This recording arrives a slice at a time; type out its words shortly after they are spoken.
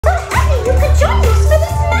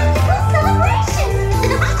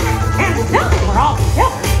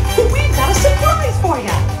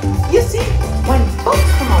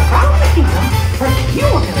you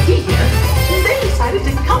were going to be here, they decided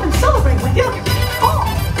to come and celebrate with you all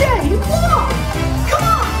day long. Come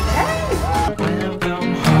on, eh?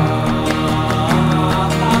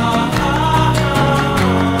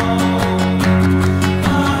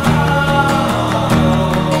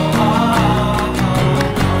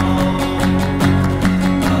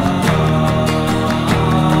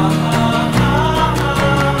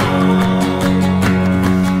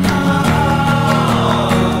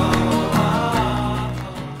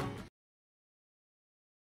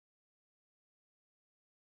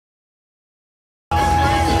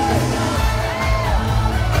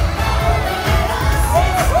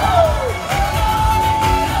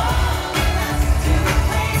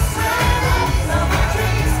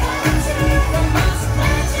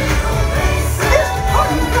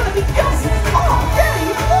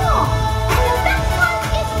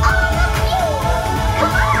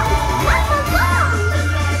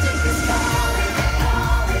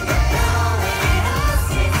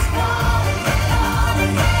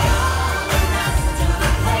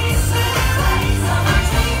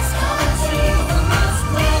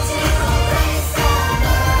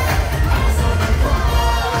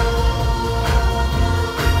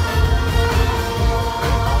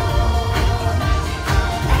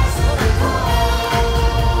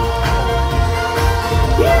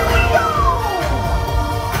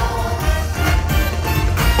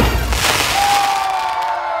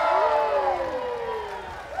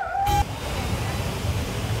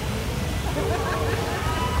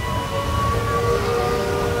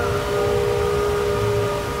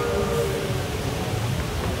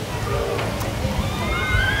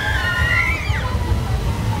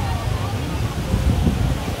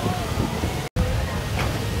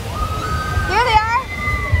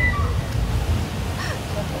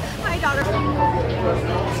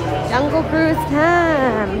 Jungle Cruise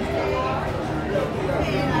time.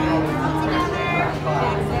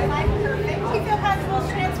 You feel comfortable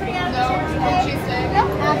transferring out of the chair today? No,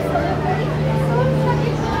 absolutely.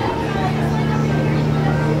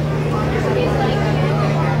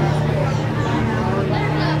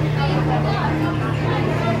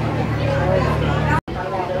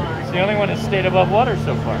 It's the only one that's stayed above water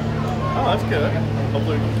so far. Oh, that's good.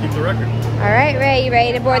 Hopefully we can keep the record. All right, Ray, you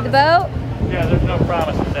ready to board the boat? Yeah, there's no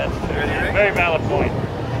promises. That's a very valid point.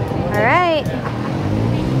 All right.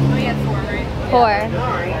 We had 4, right? 4.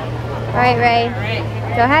 All right, Ray.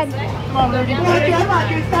 Go ahead. I want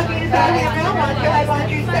you stepping inside handle. I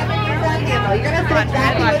want you stepping inside handle. You're going to sit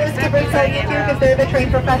exactly where the skipper tells you to because they're the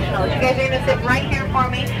trained professionals. You guys are going to sit right here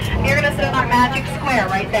for me. You're going to sit in our magic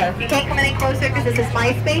square right there. You can't come any closer because this is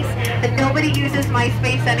my space and nobody uses my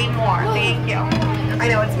space anymore. Thank you. I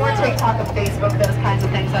know, it's more TikTok and Facebook, those kinds of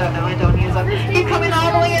things. I don't know, I don't use them. You come in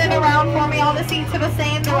all the way in and around for me. All the seats are the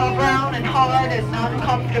same. They're all brown and hard and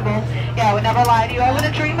uncomfortable. Yeah, I would never lie to you. I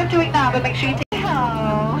wouldn't dream of doing that, but make sure you take...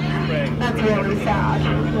 Oh, that's really sad.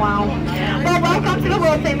 Wow. Well, welcome to the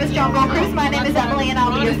world famous Jungle Cruise. My name is Emily and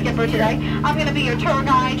I'll be your skipper today. I'm going to be your tour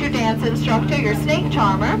guide, your dance instructor, your snake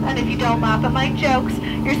charmer, and if you don't laugh at my jokes,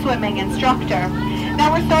 your swimming instructor. Now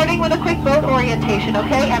we're starting with a quick boat orientation,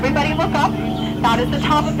 okay? Everybody look up. That is the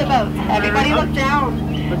top of the boat. Everybody look down.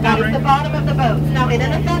 That is the bottom of the boat. Now in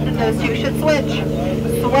an event that those two should switch.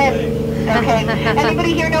 Swim. Okay.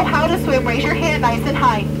 Anybody here know how to swim? Raise your hand nice and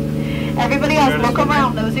high. Everybody else look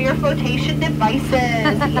around. Those are your flotation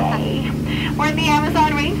devices. Yay. We're in the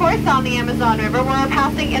Amazon rainforest on the Amazon River. We're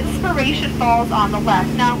passing Inspiration Falls on the left.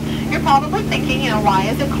 Now you're probably thinking, why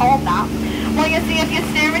is it called that? Well, you see, if you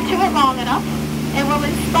stare into it long enough, it will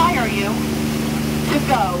inspire you to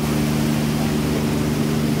go.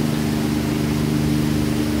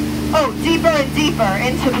 Oh, deeper and deeper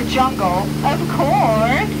into the jungle. Of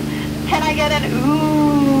course. Can I get an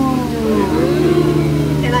ooh?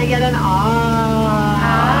 Can I get an ah?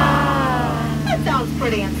 That sounds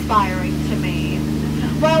pretty inspiring to me.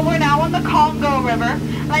 Well, we're now on the Congo River,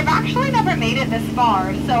 and I've actually never made it this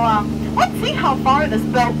far, so let's see how far this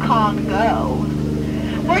boat can go.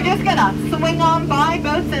 We're just gonna swing on by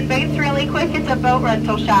boats and baits really quick. It's a boat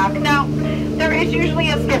rental shack. Now, there is usually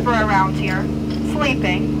a skipper around here,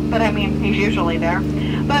 sleeping, but I mean, he's usually there.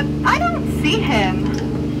 But I don't see him.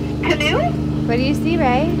 Canoe? What do you see,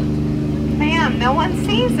 Ray? Man, no one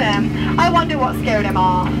sees him. I wonder what scared him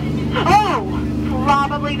off. Oh,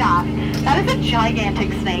 probably that. That is a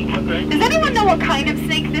gigantic snake. Okay. Does anyone know what kind of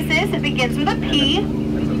snake this is? It begins with a P.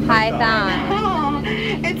 Python. Oh,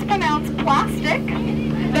 it's pronounced plastic.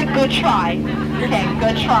 But good try. Okay,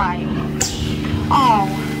 good try. Oh,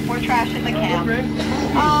 we're trashing the camp.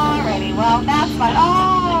 Alrighty, well, that's fine.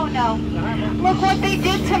 Oh, no. Look what they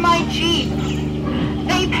did to my Jeep.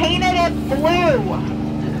 They painted it blue.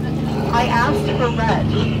 I asked for red.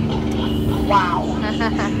 Wow.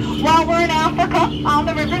 Well, we're in Africa on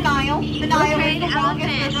the River Nile. The Nile is the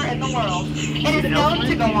longest river in the world. It is known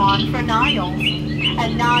to go on for Niles.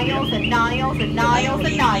 And Niles and Niles and Niles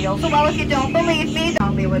and Niles. So, well, if you don't believe me,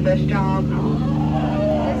 help me with this job.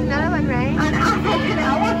 There's another one, right? An African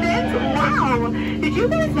elephant? Wow. Did you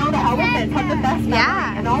guys know that elephants have the best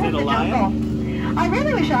memory in all of the jungle? I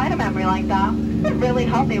really wish I had a memory like that. It would really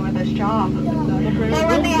help me with this job. Well,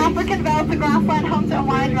 we're in the African belt, the grassland home to a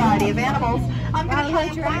wide variety of animals. I'm going to try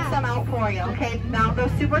and point some out for you, okay? Now,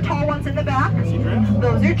 those super tall ones in the back,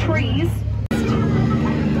 those are trees.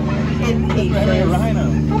 In pieces. Anyway,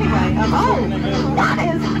 oh, that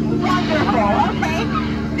is wonderful, okay?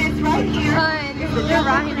 This right here is the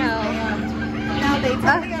rhino. Now, they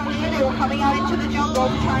tell me earlier they were coming out into the jungle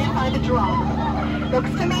to try and find a drum. Looks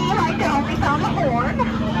to me like they only found a horn.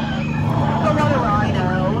 But what a rhino.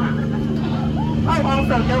 Oh,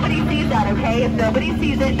 also, nobody sees that, okay? If nobody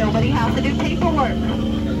sees it, nobody has to do paperwork.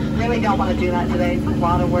 Really don't want to do that today. It's a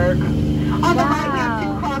lot of work. On the right, we have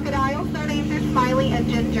two crocodiles. Their names are Smiley and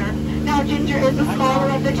Ginger. Now, Ginger is the smaller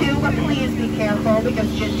of the two, but please be careful because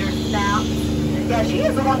Ginger snaps. Yeah, she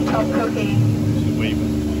is one tough cookie.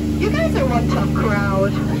 You guys are one tough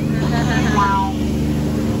crowd. Wow.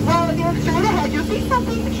 Well, if you look straight ahead, you'll see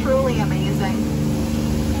something truly amazing.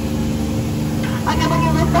 And then when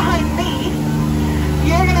you look behind me,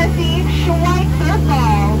 you're going to see Schweitzer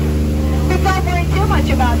Falls. But don't worry too much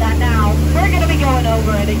about that now. We're going to be going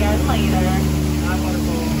over it again later.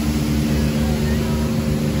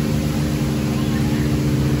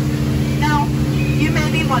 Now, you may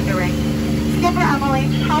be wondering, Skipper Emily,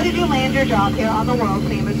 how did you land your job here on the world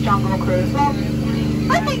famous Jungle Cruise? Well,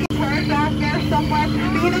 I think it's turned back there somewhere.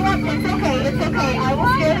 But you know what? It's okay. It's okay. I will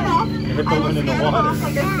scare it off. I will scare it off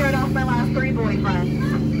like I scared off my last 3 boyfriends.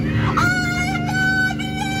 I love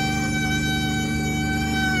you!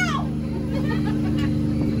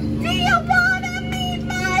 Do you want to meet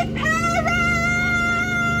my parents?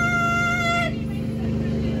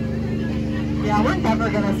 Yeah, we're never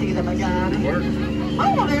going to see them again.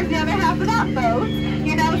 Oh, well, there's the other half of that, folks.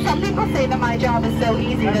 You know, some people say that my job is so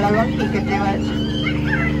easy that a monkey could do it.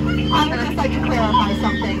 I would just like to clarify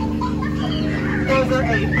something. Those are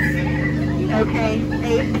apes. Okay?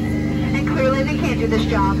 Apes. And clearly they can't do this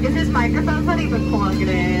job because his microphone's not even plugged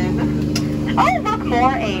in. Oh, look,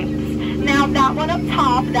 more apes. Now, that one up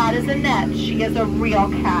top, that is Annette. She is a real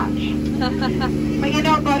catch. But you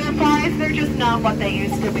know, butterflies, they're just not what they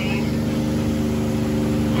used to be.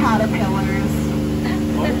 Caterpillars.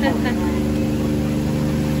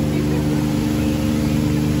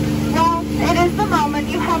 Well, it is the moment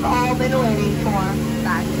you have all been waiting for.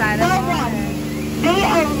 Backside The of one, the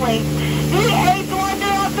only, the 8th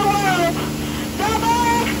wonder of the world, the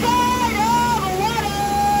backside of water!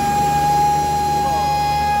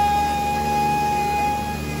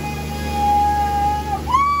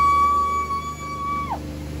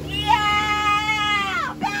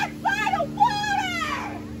 Yeah! Backside of water!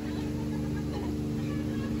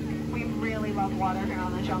 We really love water here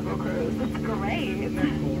on the Jungle Cruise. It's great.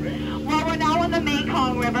 Well, we're now on the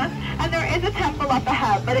Mekong River, and there is a temple up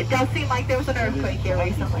ahead, but it does seem like there was an earthquake here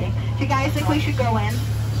recently. Do you guys think we should go in?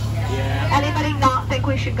 Yeah. Anybody not think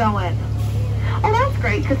we should go in? Oh, that's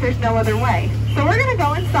great, because there's no other way. So we're going to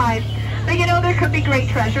go inside. But you know, there could be great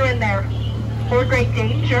treasure in there. Or great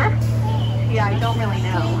danger. Yeah, I don't really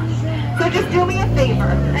know. So just do me a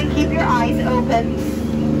favor and keep your eyes open,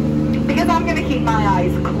 because I'm going to keep my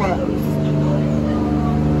eyes closed.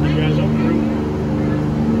 You guys open?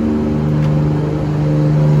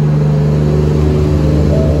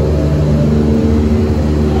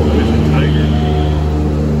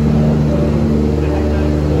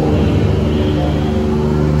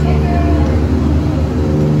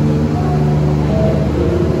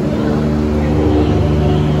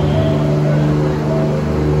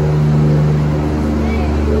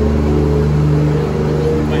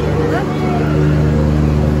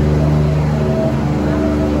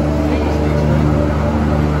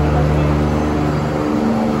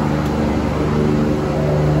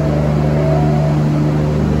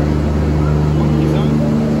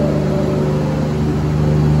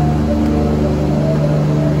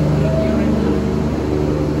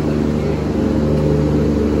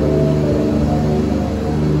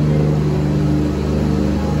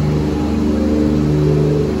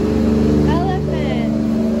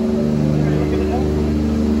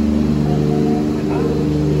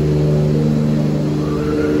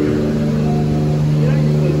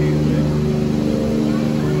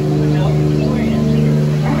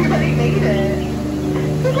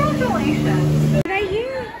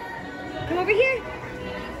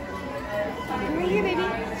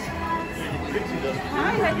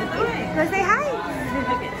 Hi, how you doing? Go say hi.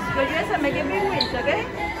 So yes, I make a big wish, okay?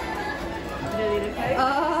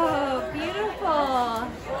 Oh, beautiful.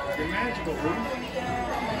 You're magical, Ruby.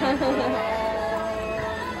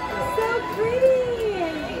 So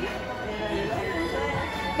pretty.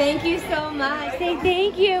 Thank you so much. Say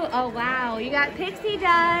thank you. Oh, wow. You got pixie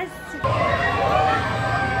dust.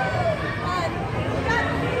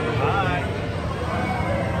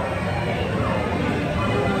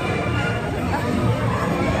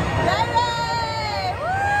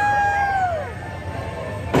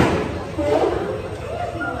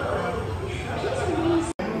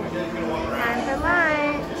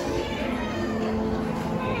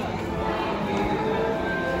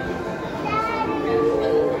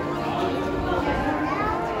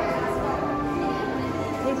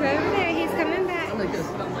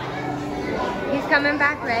 Coming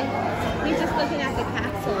back, Ray. He's just looking at the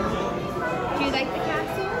castle. Do you like the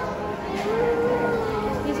castle?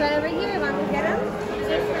 He's right over here. Want me to get him?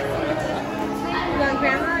 You want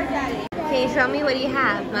Grandma or Daddy? Can you show me what do you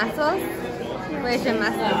have? Muscles? Where's your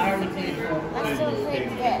muscles? Muscles like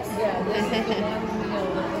this.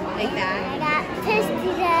 Like that? I got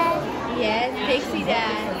pixie dust. Yes, pixie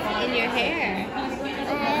dust in your hair.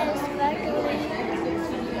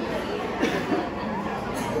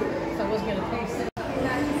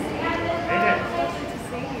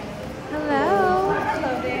 Hello.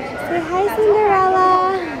 Hello there. Say hi, Cinderella.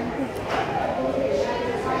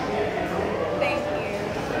 Thank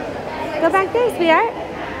you. Go back there, sweetheart.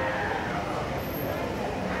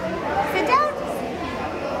 Sit down.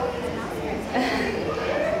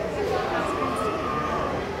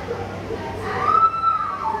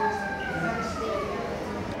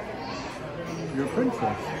 You're a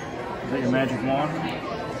princess. Is that your magic wand?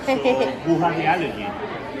 So, who had the allergy?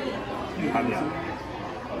 You had the allergy.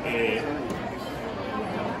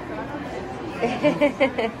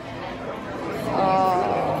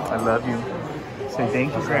 Oh. I love you. Say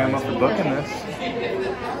thank you, Grandma, for booking this.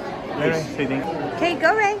 Ray, say thank you. Okay,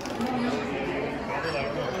 go, Ray.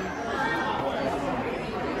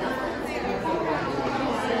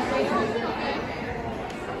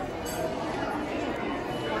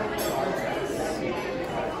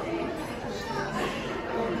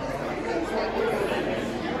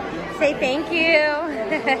 Say thank you.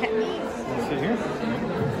 Sit here.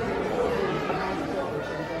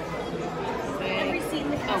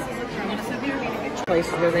 Place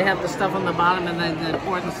where they have the stuff on the bottom and then they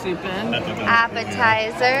pour the soup in.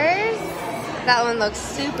 Appetizers. That one looks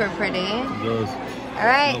super pretty. All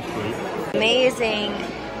right. Amazing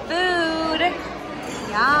food.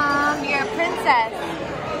 Yum. You're a princess.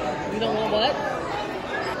 You don't want what?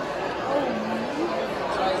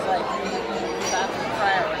 So I was like, that's the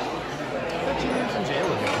priority. I thought you were in jail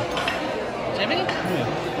again. Jimmy?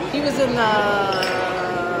 Yeah. He was in the...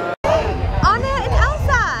 Anna and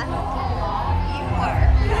Elsa.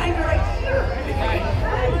 Right here.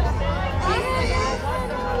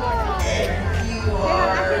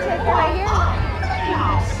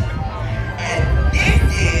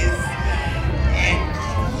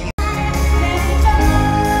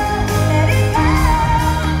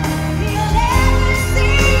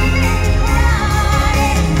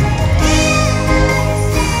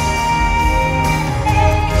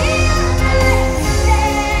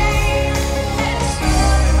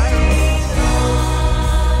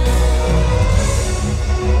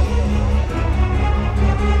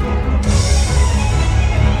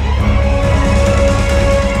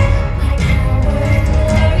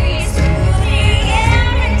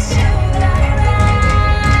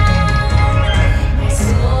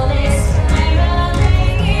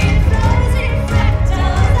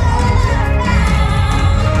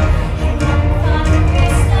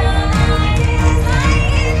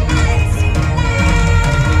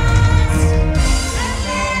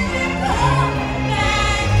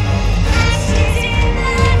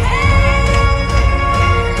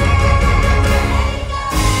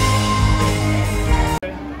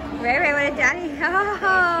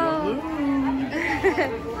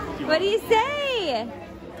 What do you say?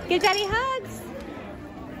 Give Daddy hugs.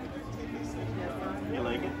 You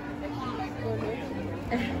like it?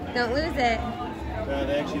 Don't lose it.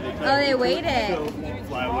 They waited.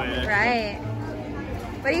 Fly away. Right.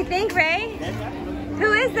 What do you think, Ray?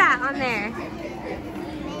 Who is that on there?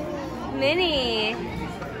 Minnie.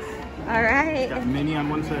 All right. Got Minnie on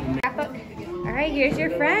one side. All right, here's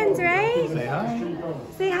your friends, right? Say hi.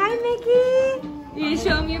 Say hi, Mickey. You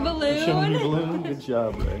show him your balloon. Show me the balloon. Good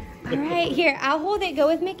job, Ray. All right, here, I'll hold it. Go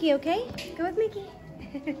with Mickey, okay? Go with Mickey.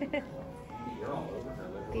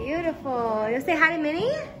 Beautiful. You'll say hi to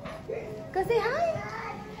Minnie? Go say hi.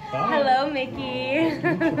 Bye. Hello, Mickey.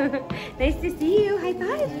 Nice to see you. High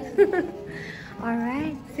five. All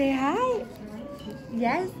right, say hi.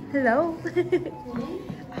 Yes, hello.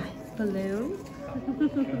 Balloon.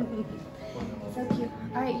 So cute.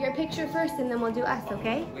 All right, your picture first, and then we'll do us,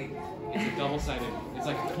 okay? Wait, it's a double-sided. It's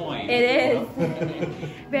like a coin. It is.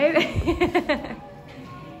 Baby.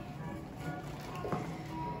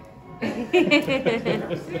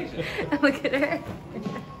 Look at her.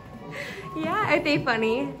 Yeah, aren't they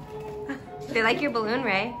funny? They like your balloon,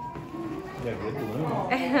 Ray. Yeah, good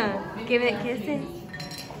balloon. Give it kisses.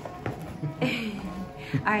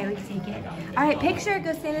 All right, we can take it. All right, picture.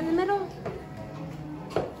 Go stand in the middle.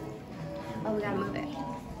 Oh, we gotta move it.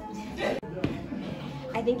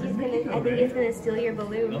 I think he's gonna steal your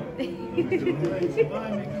balloon.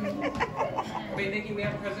 Wait, Nikki, we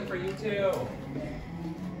have a present for you too.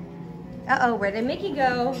 Uh-oh, where did Mickey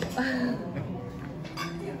go?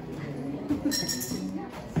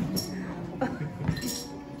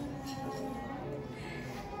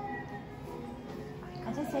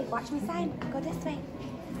 Go this way, watch me sign. Go this way.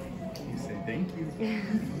 You say thank you.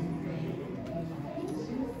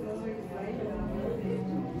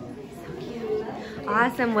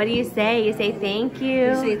 Awesome, what do you say? You say thank you.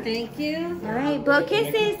 You say thank you. All right, blow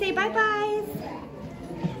kisses, say bye-byes.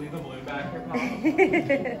 Leave the balloon back here, Papa.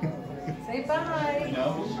 Say bye.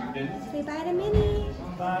 No, she didn't. Say bye to Minnie.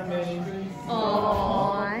 Bye, Minnie.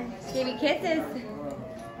 Aww, give you kisses.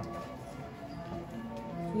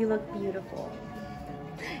 You look beautiful.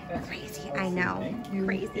 Crazy, I know.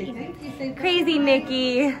 Crazy. Crazy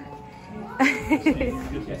Mickey. All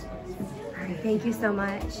right, thank you so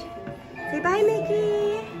much. Say bye,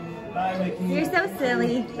 Mickey. Bye, Mickey. You're so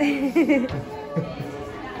silly.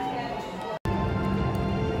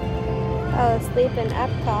 Oh, asleep in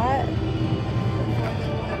Epcot.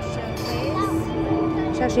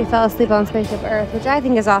 She actually fell asleep on Spaceship Earth, which I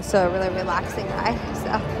think is also a really relaxing ride,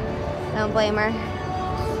 so don't blame her.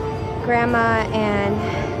 Grandma and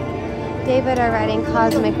David are riding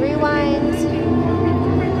Cosmic Rewind. And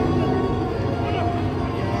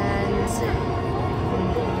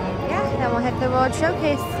yeah, then we'll hit the World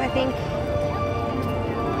Showcase, I think.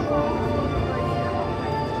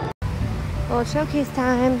 World Showcase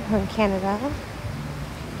time. We're in Canada.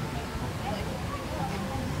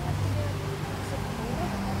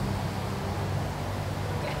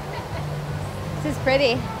 This is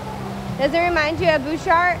pretty. Does it remind you of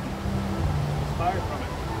Bouchard? Inspired from it.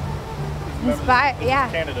 Inspired, yeah.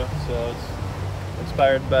 Canada, so it's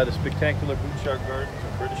inspired by the spectacular Bouchard Gardens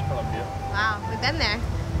in British Columbia. Wow, we've been there.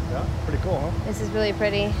 Yeah, pretty cool, huh? This is really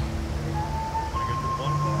pretty. Want to go to the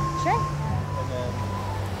bonfire? Sure. And then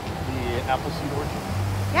the apple seed orchard.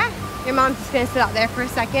 Yeah. Your mom's just gonna sit out there for a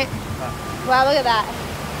second. Wow, look at that.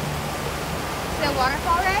 Is it a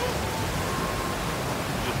waterfall, Ray?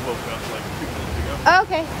 Just woke up like 2 minutes ago. Oh,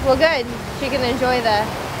 okay. Well, good. She can enjoy the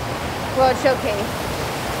World Showcase.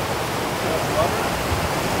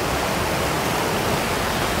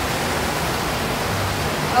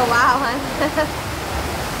 Oh, wow, huh?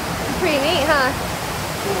 It's pretty neat, huh?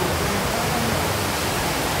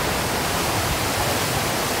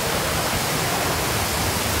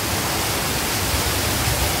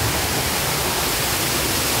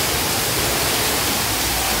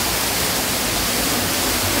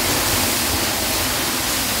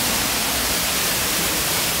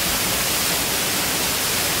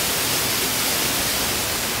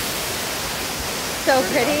 So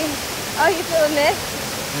pretty. Oh, you feel a mist?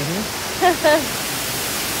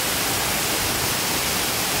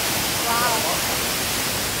 Wow.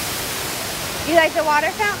 You like the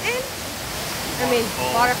water fountain? I mean,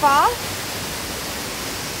 waterfall?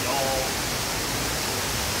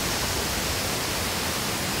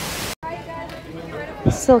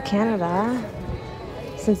 Still Canada.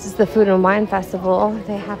 Since it's the Food and Wine Festival,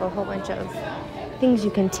 they have a whole bunch of things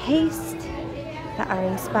you can taste that are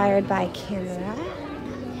inspired by Canada.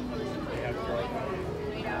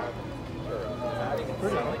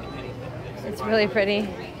 It's really pretty.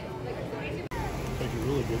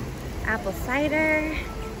 Really good. Apple cider,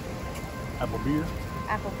 Apple beer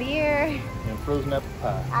apple beer, and frozen apple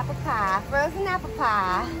pie. apple pie, frozen apple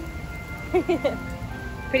pie.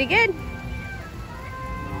 Pretty good.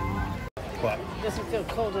 What? It doesn't feel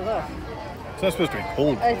cold enough. It's not supposed to be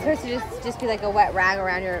cold. It's supposed to just be like a wet rag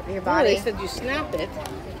around your Oh, body. they said you snap it.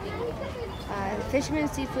 Fisherman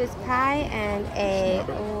Seafood's pie and a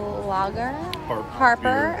lager. Harper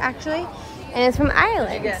Harper, actually. And it's from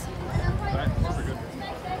Ireland. Yeah.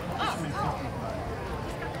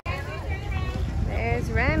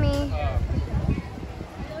 There's Remy.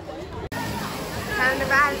 Time to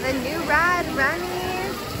ride the new ride, Remy.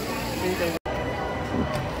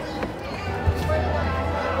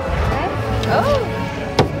 Oh!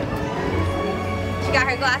 She got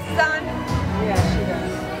her glasses on? Yeah, she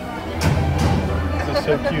does. This is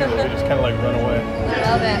so cute. They just kind of like run away. I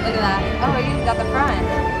love it. Look at that. Oh, you got the front.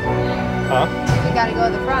 Huh? You gotta go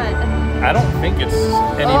to the front. I don't think it's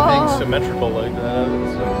anything Oh. symmetrical like that.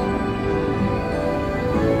 It's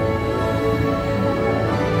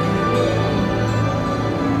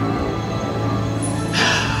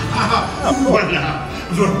Voilà.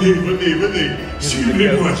 Venez, venez, venez.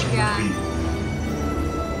 Suivez-moi, je vous Yeah. prie.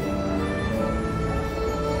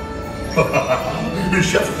 The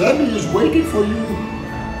Chef Remy is waiting for you.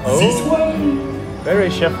 Oh. This way. very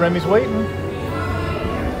Chef Remy's waiting.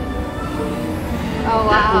 Oh,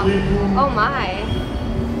 wow. Oh, my.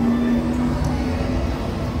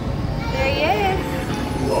 There he is.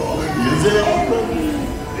 Oh, il est là, Remy.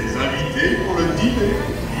 Les invités pour le dîner.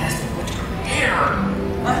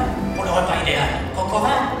 Hein? Pour le repas idéal.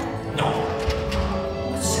 Concorin? Non.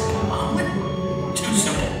 Simplement, oui. Tout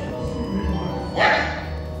simple. What?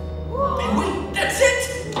 Mais oui, that's it!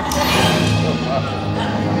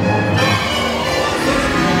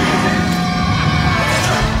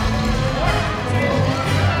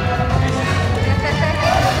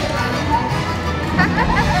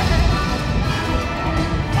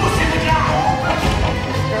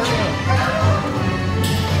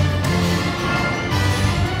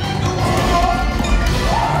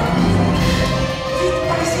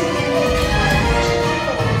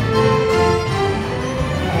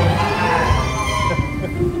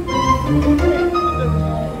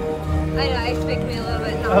 I know, it makes me a little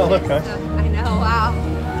bit Oh, nauseous. okay. So, I know, wow.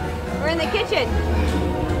 We're in the kitchen.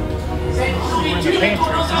 Cette nourriture est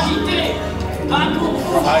pour nos invités, pas pour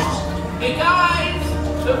vous. Hey guys,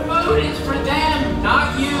 the food is for them,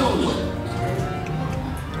 not you.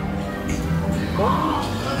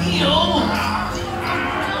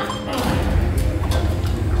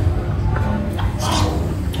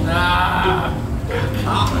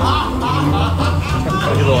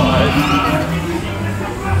 Little eyes.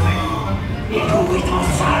 Et tout est en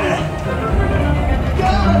salle.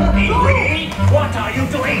 Minnie, what are you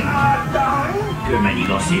doing? Que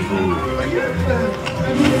manigancez-vous?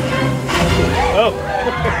 Oh,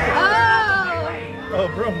 Oh! oh,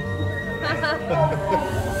 broom.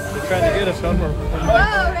 They're trying to get us on.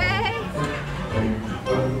 Whoa, Ray!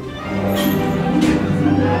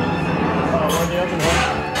 Oh, we're in the oven.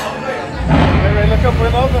 Hey, Ray, look up, we're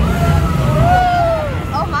in the oven.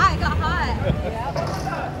 Oh my, it got hot.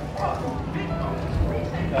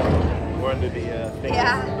 We're under the thing.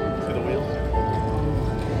 Yeah. To the wheels.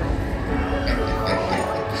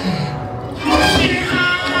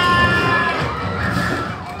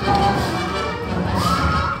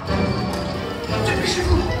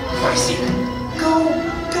 Dépêchez-vous. Par ici. Go,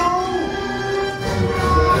 go.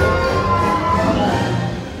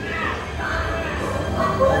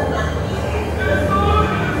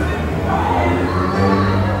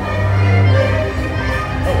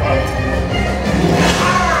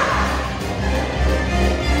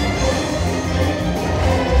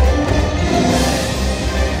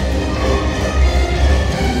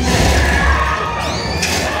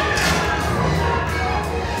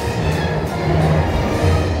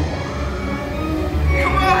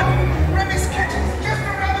 Come on! Remy's kitchen's just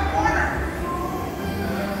around the corner!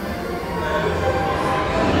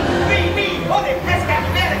 Oui, oui, on est presque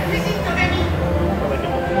arrivé à la cuisine de Remy!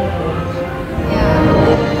 Yeah.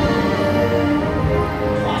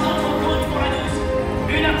 3 entrecôtes pour la douce.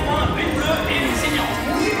 Une à point, une bleue et une saignante.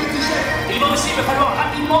 Oui, petit chef. Il va aussi me falloir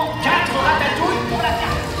rapidement 4 ratatouilles pour la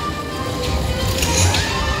carte.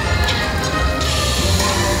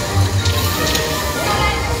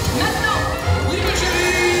 Maintenant! Oui, ma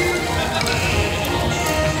chérie!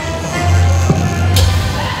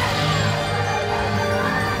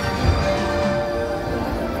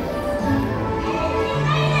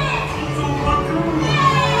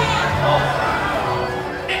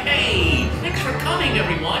 Hey, thanks for coming,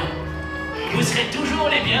 everyone. Vous serez toujours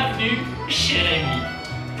les bienvenus chez Remy.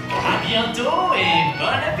 À bientôt et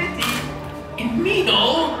bon appétit. Et Mino.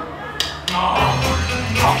 Au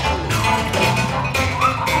revoir.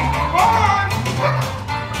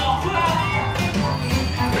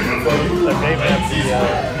 Like they have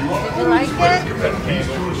Did you like it?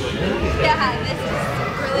 Yeah, this is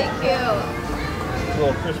really cute.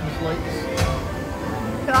 little Christmas lights.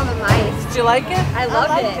 Look at all the mice. Did you like it? I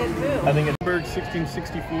loved it. too. I think it's Berg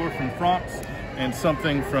 1664 from France and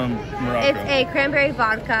something from Morocco. It's a cranberry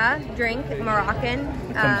vodka drink, Moroccan.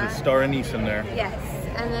 It comes with star anise in there. Yes,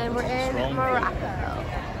 and then we're in Strong. Morocco.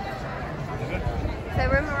 So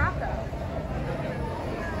we're in Morocco.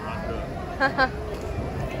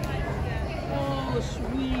 Oh,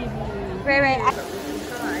 sweet. Right.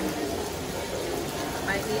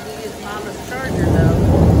 Might need to use Mama's charger though.